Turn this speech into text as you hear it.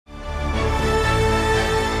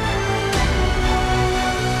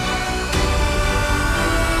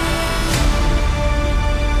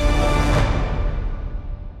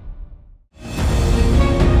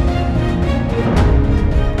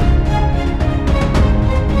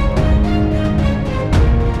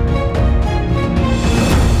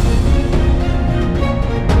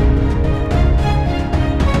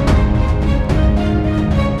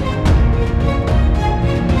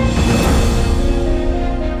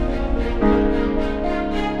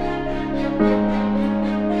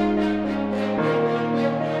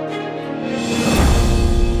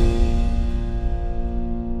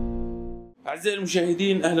أعزائي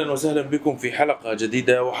المشاهدين، أهلا وسهلا بكم في حلقة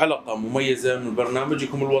جديدة وحلقة مميزة من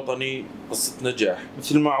برنامجكم الوطني قصة نجاح.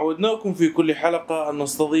 مثل ما عودناكم في كل حلقة أن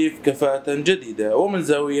نستضيف كفاءة جديدة ومن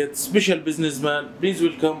زاوية سبيشال بزنس مان. Please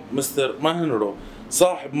welcome Mr. Mahendra,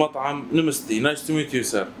 صاحب مطعم Namaste. Nice to meet you,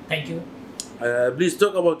 sir. Thank you. Please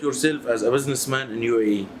talk about yourself as a businessman in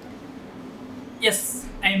UAE. Yes,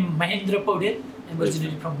 I'm Mahendra Paudel. I'm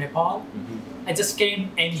originally from Nepal. I just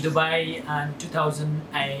came in Dubai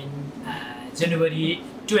in January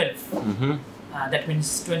 12. That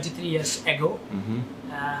means 23 years ago.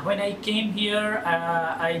 When I came here,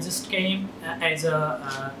 I just came as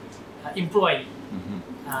a employee.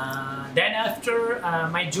 Then after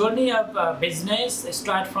my journey of business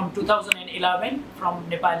start from 2011 from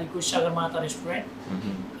Nepali Sagarmata restaurant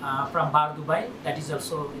from Bar Dubai. That is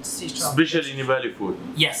also its sister. Especially Nepali food.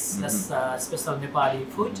 Yes, that's special Nepali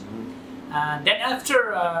food. Then after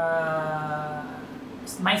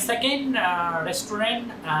my second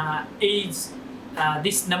restaurant is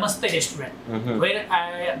this Namaste restaurant, where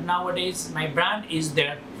nowadays my brand is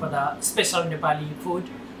there for the special Nepali food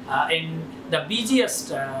in the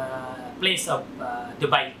busiest place of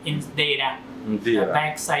Dubai in Deira,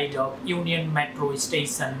 back side of Union Metro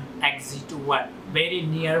Station, exit 1, very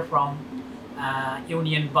near from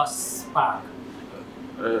Union Bus Park.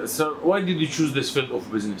 Sir, why did you choose this field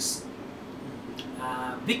of business?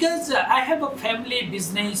 Because I have a family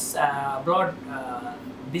business blood.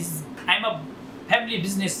 I'm a family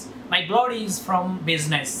business. My blood is from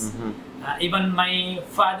business. Even my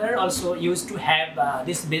father also used to have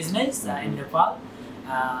this business in Nepal.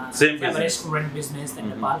 Same have business. A restaurant business in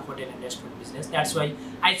Nepal, hotel and restaurant business. That's why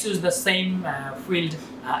I choose the same field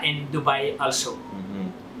in Dubai also.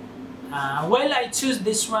 Well, I choose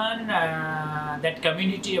this one. That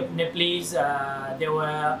community of Nepalese. There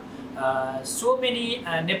were so many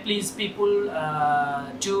Nepalese people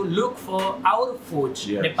to look for our food,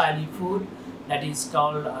 Yes. Nepali food, that is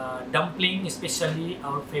called dumpling. Especially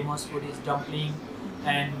our famous food is dumpling,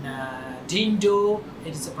 and dindo.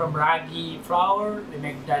 It is from ragi flour. We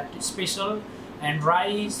make that special, and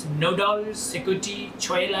rice, noodles, sekuti,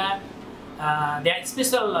 choila. They are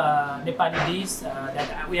special Nepali dish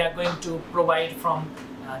that we are going to provide from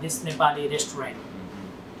this Nepali restaurant.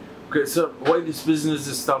 Okay, sir, why this business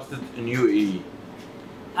started in UAE?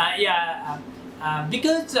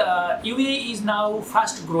 Because UAE is now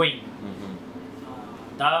fast growing.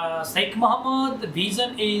 The Sheikh Mohammed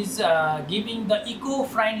vision is giving the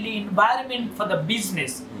eco-friendly environment for the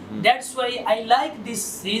business. That's why I like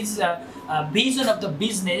this his vision of the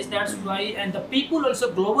business. That's why, and the people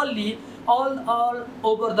also globally, all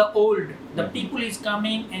over the world, the people is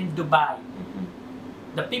coming in Dubai.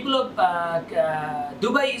 The people of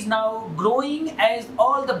Dubai is now growing as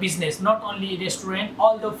all the business, not only restaurant,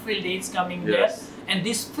 all the field is coming there. And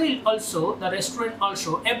this field also, the restaurant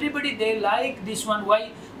also, everybody they like this one.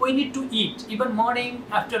 Why? We need to eat, even morning,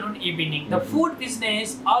 afternoon, evening. The food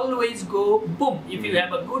business always go boom. If you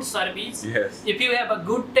have a good service, if you have a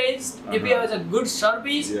good taste, if you have a good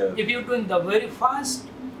service, if you're doing the very fast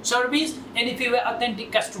service, and if you are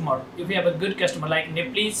authentic customer, if you have a good customer like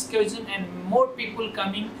Nepalese cuisine, and more people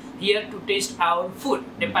coming here to taste our food,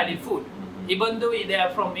 Nepali food. Even though they are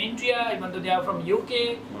from India, even though they are from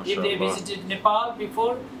UK, if they visited Nepal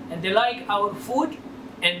before and they like our food,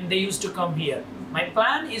 and they used to come here. My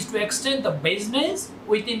plan is to extend the business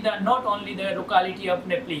within the not only the locality of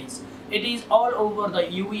Nepalese. It is all over the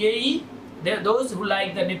UAE. Those who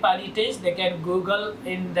like the Nepali taste, they can Google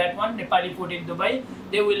in that one, Nepali food in Dubai.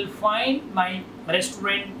 They will find my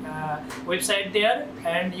restaurant website there,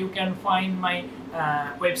 and you can find my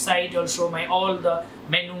website also, my all the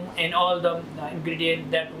menu and all the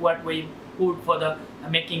ingredient that what we put for the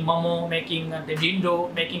making momo, making the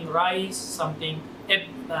dindo, making rice, something. If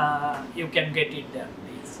you can get it there,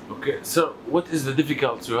 please. Okay, so what is the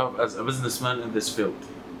difficulty you have as a businessman in this field?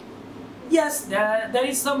 Yes, there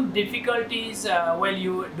is some difficulties while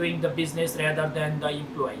you doing the business rather than the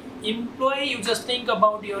employee. Employee, you just think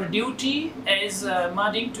about your duty as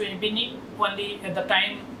morning to evening only at the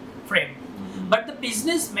time frame. But the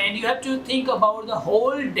businessman, you have to think about the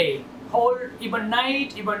whole day, whole even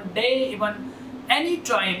night, even day, even any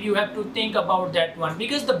time you have to think about that one.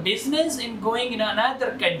 Because the business in going in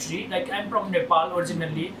another country, like I'm from Nepal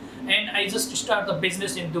originally, and I just start the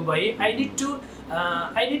business in Dubai, I need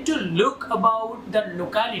to look about the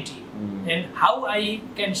locality and how I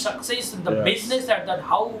can success in the business, that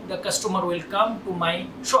how the customer will come to my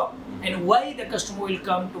shop and why the customer will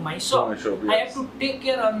come to my shop. I have to take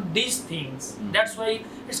care on these things. That's why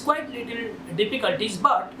it's quite little difficulties.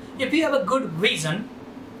 But if you have a good vision,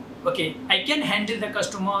 okay, I can handle the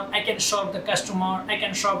customer, I can serve the customer, I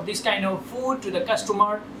can serve this kind of food to the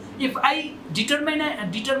customer. If I determine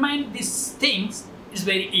these things, it's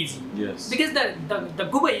very easy. Yes. Because the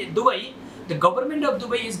Dubai, the government of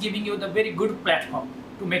Dubai is giving you the very good platform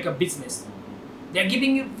to make a business. They are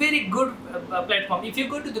giving you very good platform. If you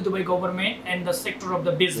go to the Dubai government and the sector of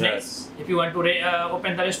the business, if you want to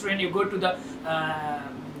open the restaurant, you go to the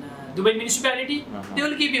Dubai municipality, they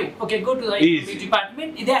will give you, okay, go to the economic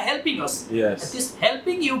department, they are helping us. Yes. This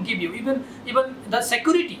helping you give you, even the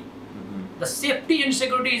security. The safety and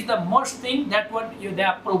security is the most thing that what they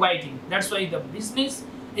are providing. That's why the business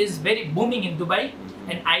is very booming in Dubai.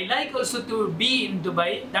 And I like also to be in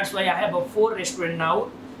Dubai. That's why I have a 4 restaurant now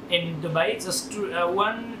in Dubai. Just 2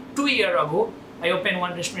 years ago, I opened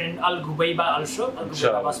one restaurant in Al Ghubaiba also, Al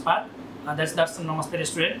Ghubaiba Bus Park. That's the Namaste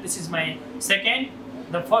restaurant. This is my second.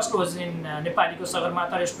 The first was in Nepali Ko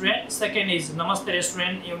Sagarmata restaurant. Second is Namaste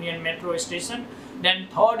restaurant, Union Metro Station. Then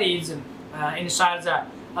third is in Sharjah,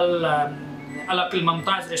 Al Aqil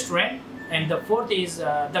Mumtaz restaurant. And the fourth is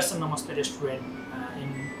Darshan Namaste restaurant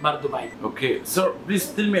in Bar Dubai. Okay, so please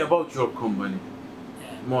tell me about your company.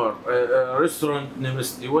 More restaurant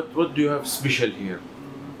Namaste. What do you have special here?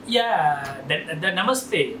 Yeah, the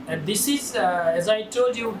Namaste. This is, as I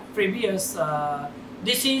told you previous,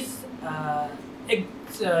 this is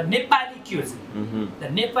Nepali cuisine, the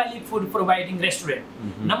Nepali food providing restaurant.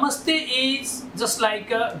 Namaste is just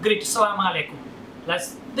like a greet, Salam Alaikum.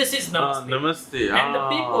 This is Namaste. Namaste. And the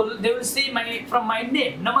people, they will see from my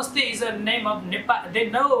name. Namaste is a name of Nepal. They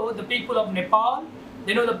know the people of Nepal.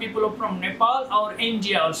 They know the people from Nepal or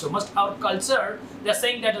India also. Most our culture, they're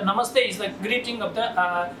saying that Namaste is the greeting of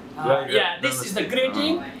the, this is the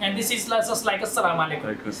greeting, and this is just like a Salam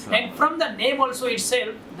Alaikum. And from the name also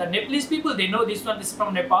itself, the Nepalese people, they know this one is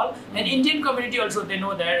from Nepal, and Indian community also, they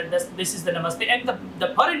know that this is the Namaste. And the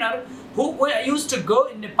foreigner who used to go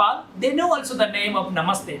in Nepal, they know also the name of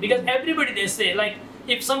Namaste, because everybody they say, like,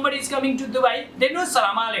 if somebody is coming to Dubai, they know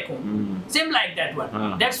Salam Alaikum. Same like that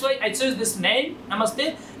one. That's why I chose this name,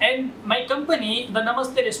 Namaste. And my company, the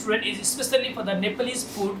Namaste restaurant, is especially for the Nepalese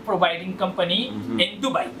food providing company in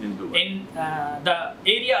Dubai. In the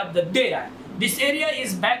area of the Dera. This area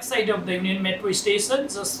is backside of the Union Metro Station,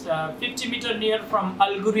 just 50 meters near from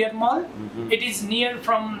Al Ghurair Mall. It is near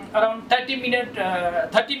from around 30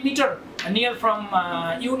 meter near from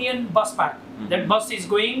Union Bus Park. That bus is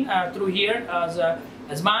going through here as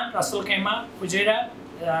Azman, Russell Kema, Fujairah.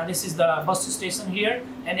 This is the bus station here,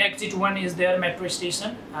 and exit 1 is their metro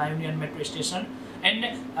station, Union Metro Station. And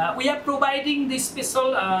we are providing this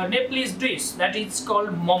special Nepalese dish that is called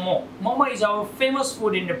momo. Momo is our famous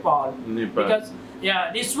food in Nepal. Because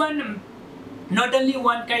this one, not only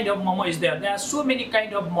one kind of momo is there. There are so many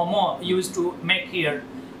kind of momo used to make here,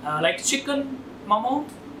 like chicken momo,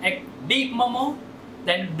 beef momo,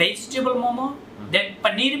 then vegetable momo, then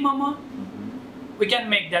paneer momo. We can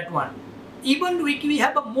make that one. Even we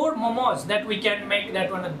have more momos that we can make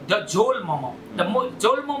that one, the jol momo. The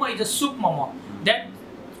jol momo is a soup momo. Then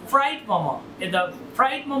fried momo. The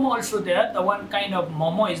fried momo also there. The one kind of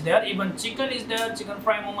momo is there. Even chicken is there. Chicken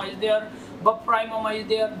fry momo is there. Buff fry momo is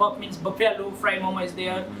there. Buff means buffalo fry momo is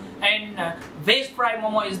there. And veg fry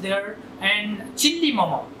momo is there. And chili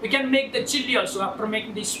momo. We can make the chili also after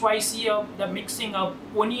making the spicy of the mixing of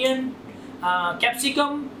onion,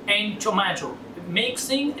 capsicum, and tomato.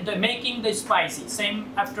 Making the spicy.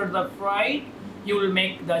 Same after the fried, you will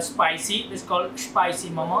make the spicy. It's called spicy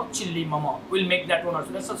momo, chili momo. We'll make that one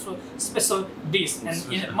also. That's also special dish,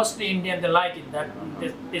 and mostly Indian they like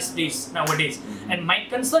it. This dish nowadays. And my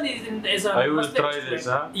concern is I will try this.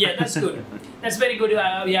 Yeah, that's good. That's very good.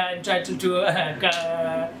 We are entitled to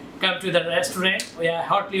come to the restaurant. We are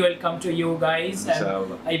heartily welcome to you guys.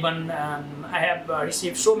 And even I have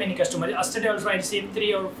received so many customers. Yesterday also I received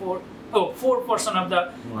 3 or 4. 4% of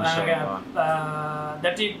the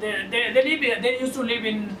they used to live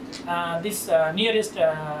in this nearest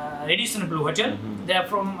Radisson Blue Hotel. They are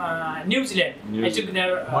from New Zealand. I took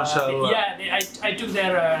their I took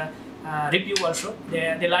their review also.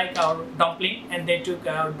 They like our dumpling, and they took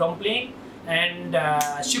our dumpling and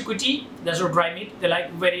shukuti. That's our dry meat. They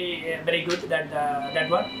like very good that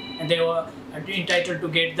one, and they were entitled to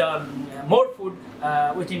get the more food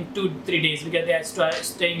within 2-3 days, because they are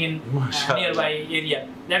staying in nearby area.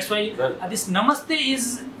 That's why this Namaste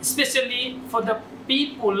is especially for the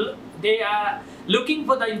people. They are looking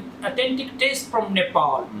for the authentic taste from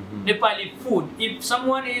Nepal, Nepali food. If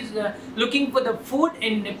someone is looking for the food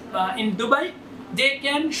in Dubai, they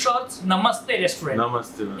can search Namaste restaurant.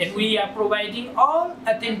 Namaste. And we are providing all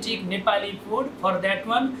authentic Nepali food. For that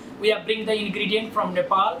one, we are bringing the ingredient from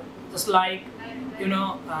Nepal, just like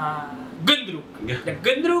gundruk. The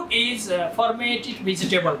gundruk is fermented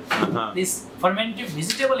vegetable. This fermented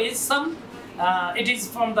vegetable is some. It is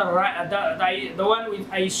from the one which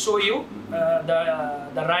I show you,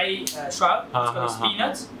 the rye shrub. It's called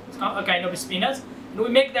spinach. It's a kind of spinach. And we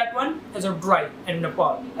make that one as a dry in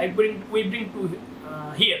Nepal. We bring to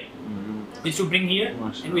here. We should bring here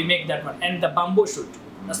and we make that one. And the bamboo shoot.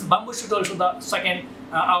 That's bamboo shoot also the second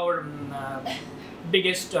our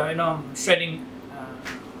biggest shredding.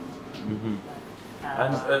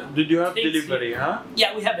 And did you have delivery, huh?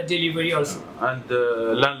 Yeah, we have a delivery also. And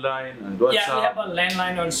landline and WhatsApp? Yeah, we have a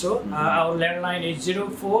landline also. Our landline is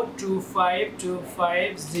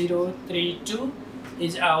 0425250032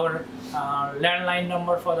 is our landline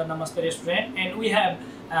number for the Namaste restaurant. And we have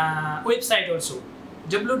website also.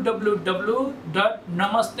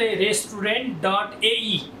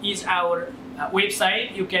 www.namasterestaurant.ae is our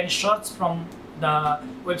website. You can search from the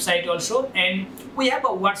website also, and we have a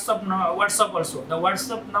WhatsApp also. The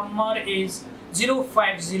WhatsApp number is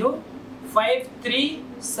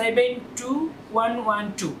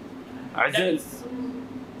 05053721112.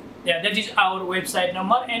 That is our website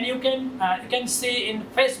number, and you can see in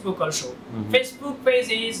Facebook also. Facebook page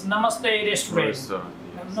is Namaste Restaurant.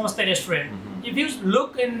 Namaste Restaurant. If you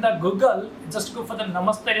look in the Google, just go for the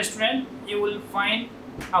Namaste Restaurant, you will find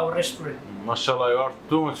our restaurant. ما شاء الله, you are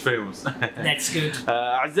too much famous. That's good.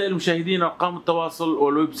 أعزائي المشاهدين, أرقام التواصل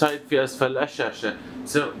والويب سايت في أسفل الشاشة.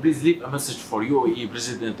 So please leave a message for UAE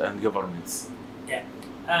President and governments.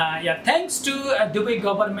 Thanks to Dubai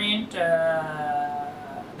government.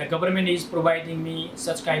 The government is providing me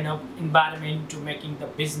such kind of environment to making the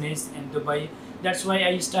business in Dubai. That's why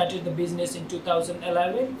I started the business in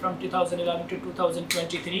 2011. From 2011 to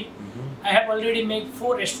 2023, I have already made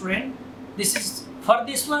 4 restaurants. This is for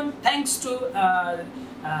this one, thanks to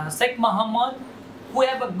Sheikh Muhammad, who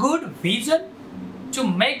have a good vision to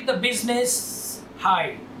make the business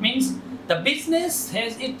high. Means the business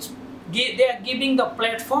has they are giving the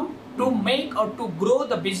platform to make or to grow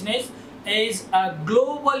the business is a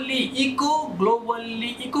globally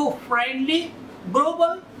eco-friendly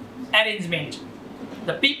global arrangement.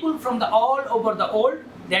 The people from all over the world,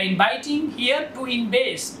 they are inviting here to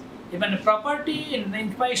invest. Even property, in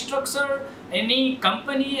infrastructure, any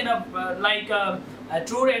company, like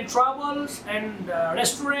tour and travels and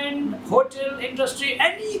restaurant, hotel industry,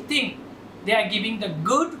 anything, they are giving the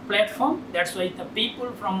good platform. That's why the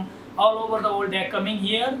people from all over the world, they are coming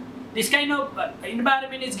here. This kind of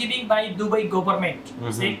environment is given by Dubai government.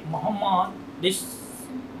 Sheikh Muhammad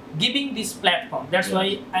giving this platform. That's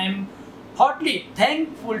why I am heartily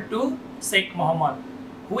thankful to Sheikh Muhammad,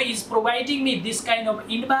 who is providing me this kind of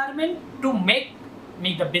environment to make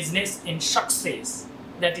me the business in success.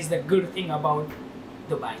 That is the good thing about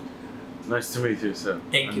Dubai. Nice to meet you, sir.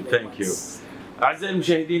 Thank you. Thank you. أعزائي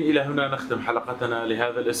المشاهدين, إلى هنا نختم حلقتنا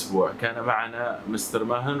لهذا الأسبوع. كان معنا مستر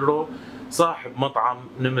ماهندرو, صاحب مطعم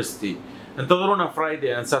نمستي. انتظرونا Friday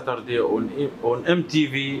and Saturday on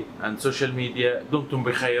MTV and social media. دمتم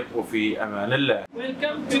بخير وفي أمان الله.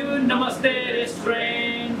 Welcome to Namaste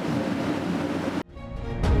Restaurant.